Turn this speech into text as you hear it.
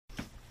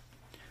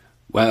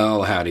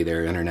Well, howdy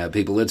there, Internet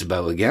people. It's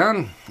Bo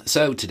again.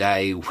 So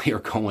today we are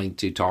going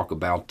to talk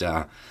about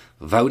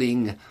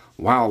voting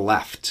while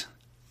left,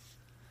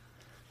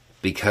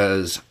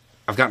 because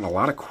I've gotten a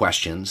lot of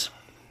questions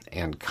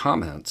and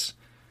comments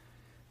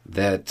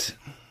that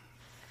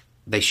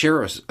they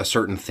share a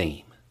certain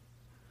theme,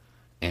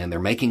 and they're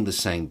making the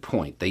same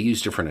point. They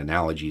use different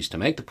analogies to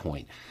make the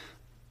point,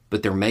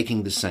 but they're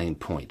making the same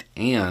point.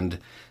 And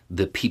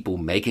the people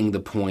making the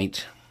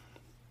point,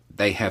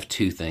 they have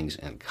two things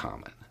in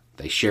common.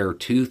 They share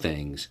two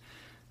things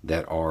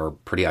that are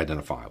pretty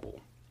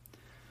identifiable.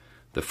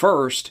 The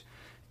first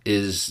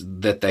is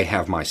that they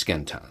have my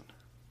skin tone.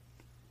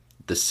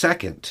 The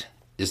second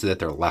is that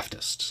they're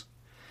leftists.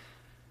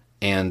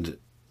 And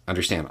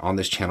understand, on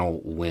this channel,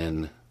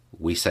 when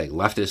we say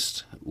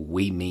leftist,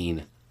 we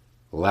mean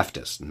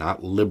leftist,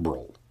 not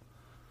liberal.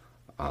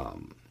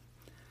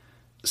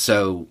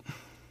 So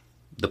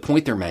the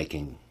point they're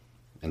making,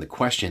 and the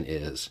question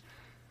is,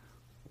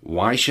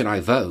 why should I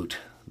vote?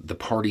 The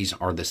parties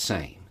are the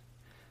same.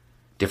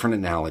 Different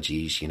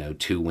analogies,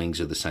 two wings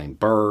of the same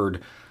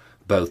bird,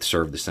 both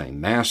serve the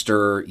same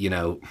master,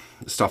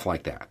 stuff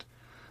like that.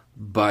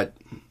 But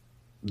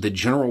the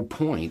general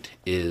point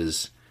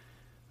is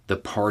the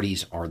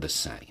parties are the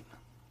same.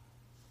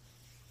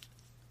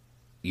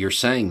 You're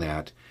saying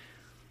that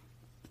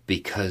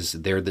because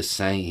they're the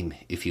same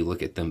if you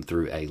look at them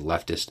through a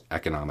leftist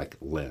economic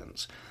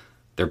lens.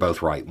 They're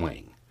both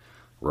right-wing.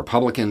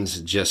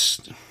 Republicans,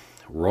 just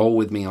roll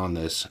with me on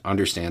this.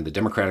 Understand the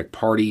Democratic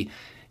Party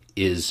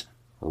is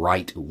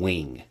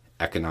right-wing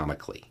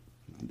economically.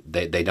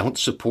 They don't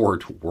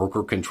support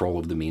worker control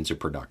of the means of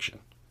production.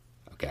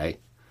 Okay?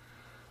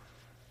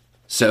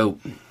 So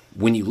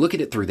when you look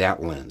at it through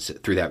that lens,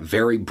 through that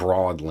very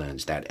broad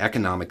lens, that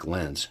economic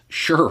lens,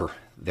 sure,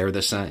 they're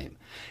the same.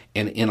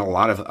 And in a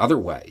lot of other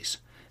ways,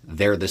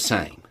 they're the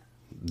same.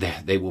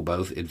 They will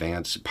both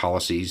advance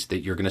policies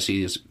that you're going to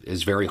see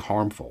as very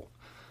harmful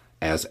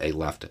as a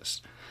leftist.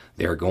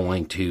 They're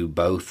going to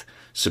both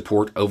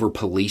support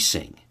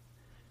over-policing.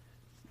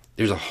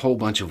 There's a whole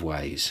bunch of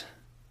ways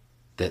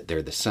that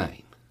they're the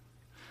same.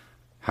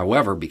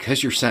 However,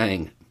 because you're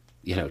saying,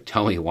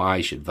 tell me why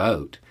I should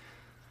vote,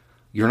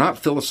 you're not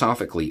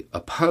philosophically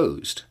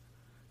opposed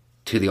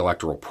to the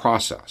electoral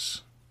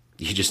process.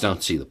 You just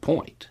don't see the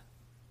point,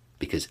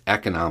 because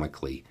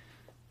economically,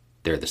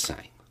 they're the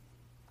same.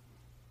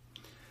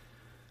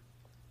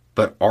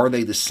 But are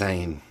they the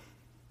same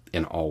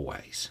in all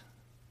ways?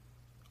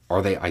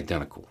 Are they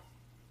identical?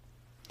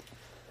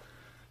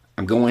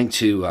 I'm going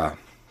to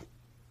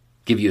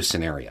give you a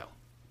scenario,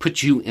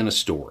 put you in a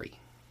story,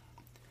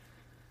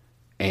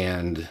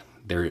 and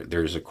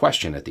there's a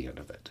question at the end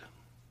of it.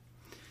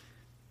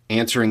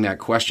 Answering that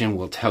question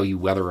will tell you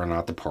whether or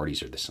not the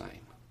parties are the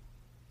same.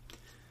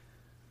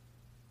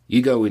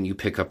 You go and you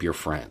pick up your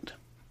friend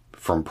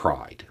from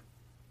Pride,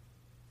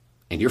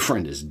 and your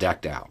friend is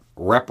decked out,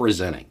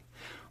 representing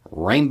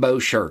rainbow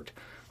shirt,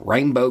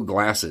 rainbow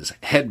glasses,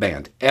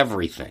 headband,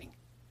 everything.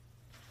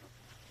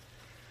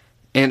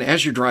 And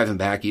as you're driving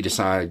back, you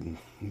decide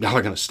y'all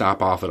are going to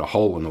stop off at a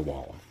hole in the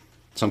wall,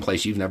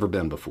 someplace you've never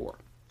been before.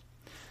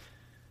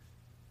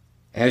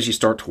 As you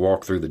start to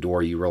walk through the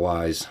door, you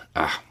realize,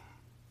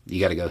 you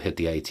got to go hit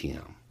the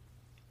ATM.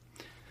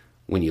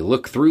 When you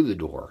look through the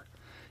door,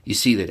 you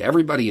see that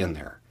everybody in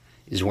there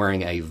is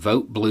wearing a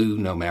Vote Blue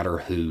No Matter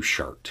Who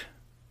shirt.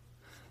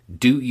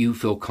 Do you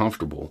feel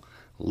comfortable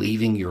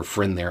leaving your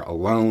friend there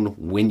alone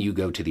when you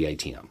go to the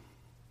ATM?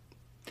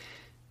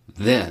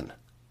 Then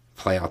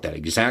play out that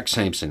exact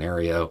same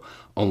scenario,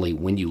 only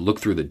when you look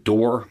through the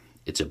door,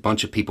 it's a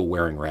bunch of people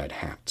wearing red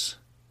hats.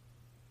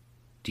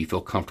 Do you feel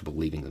comfortable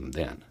leaving them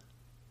then?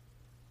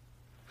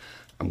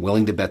 I'm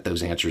willing to bet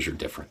those answers are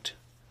different.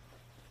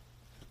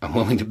 I'm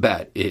willing to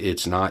bet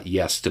it's not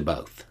yes to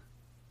both.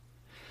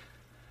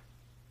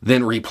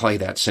 Then replay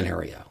that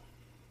scenario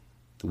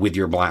with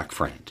your black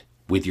friend,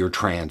 with your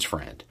trans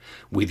friend,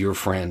 with your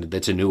friend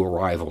that's a new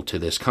arrival to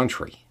this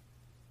country.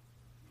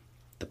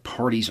 The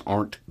parties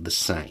aren't the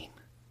same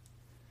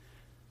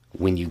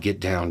when you get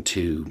down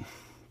to...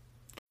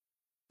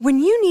 When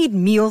you need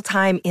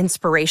mealtime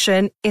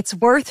inspiration, it's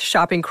worth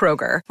shopping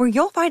Kroger, where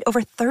you'll find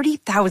over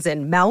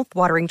 30,000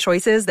 mouth-watering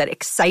choices that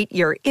excite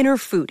your inner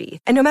foodie.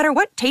 And no matter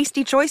what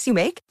tasty choice you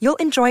make, you'll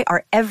enjoy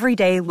our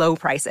everyday low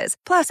prices,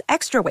 plus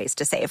extra ways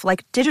to save,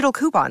 like digital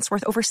coupons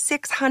worth over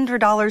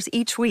 $600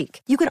 each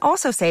week. You can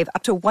also save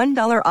up to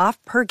 $1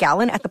 off per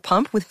gallon at the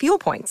pump with fuel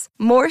points.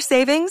 More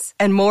savings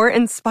and more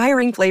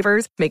inspiring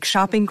flavors make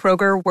shopping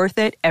Kroger worth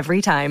it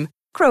every time.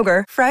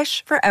 Kroger,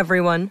 fresh for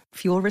everyone.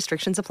 Fuel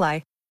restrictions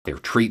apply. Their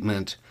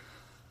treatment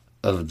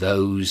of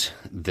those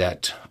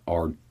that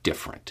are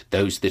different,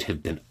 those that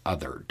have been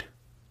othered.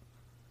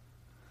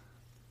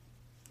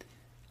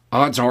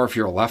 Odds are, if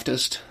you're a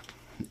leftist,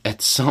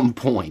 at some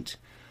point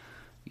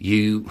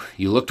you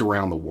looked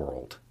around the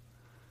world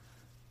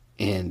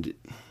and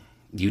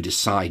you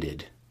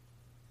decided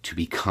to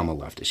become a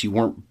leftist. You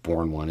weren't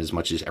born one, as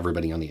much as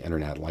everybody on the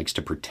internet likes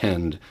to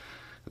pretend,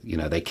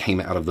 they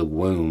came out of the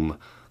womb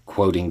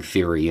quoting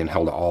theory and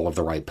held all of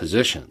the right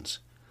positions.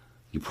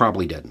 You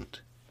probably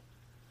didn't.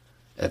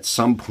 At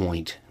some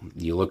point,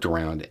 you looked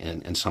around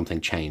and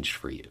something changed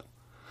for you.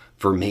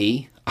 For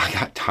me, I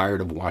got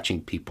tired of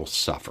watching people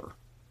suffer.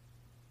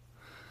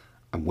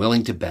 I'm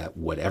willing to bet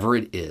whatever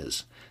it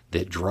is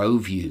that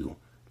drove you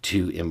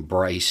to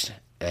embrace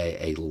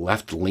a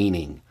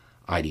left-leaning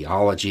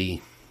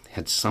ideology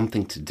had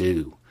something to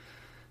do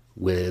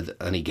with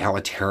an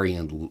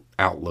egalitarian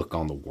outlook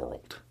on the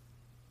world.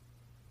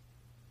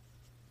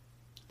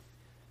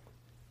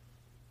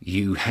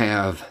 You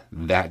have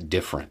that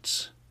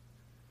difference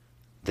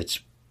that's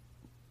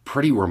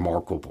pretty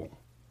remarkable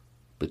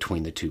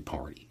between the two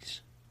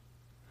parties.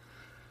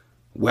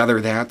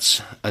 Whether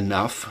that's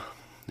enough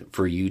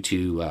for you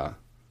to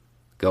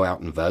go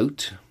out and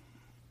vote,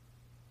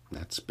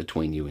 that's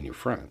between you and your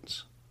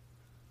friends.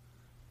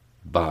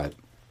 But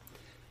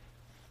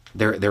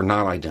they're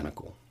not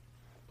identical.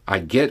 I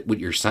get what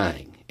you're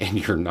saying, and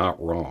you're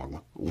not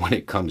wrong when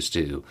it comes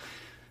to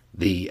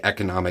the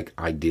economic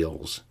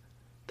ideals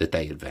that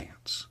they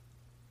advance.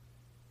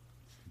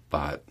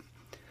 But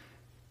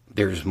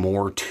there's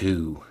more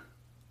to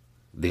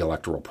the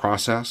electoral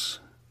process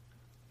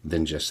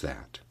than just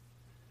that.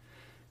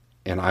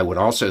 And I would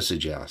also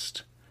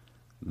suggest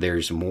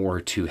there's more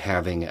to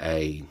having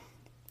a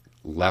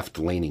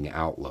left-leaning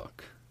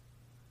outlook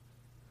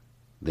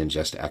than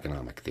just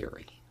economic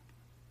theory.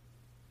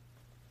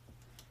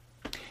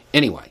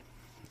 Anyway,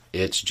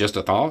 it's just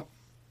a thought.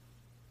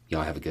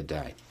 Y'all have a good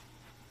day.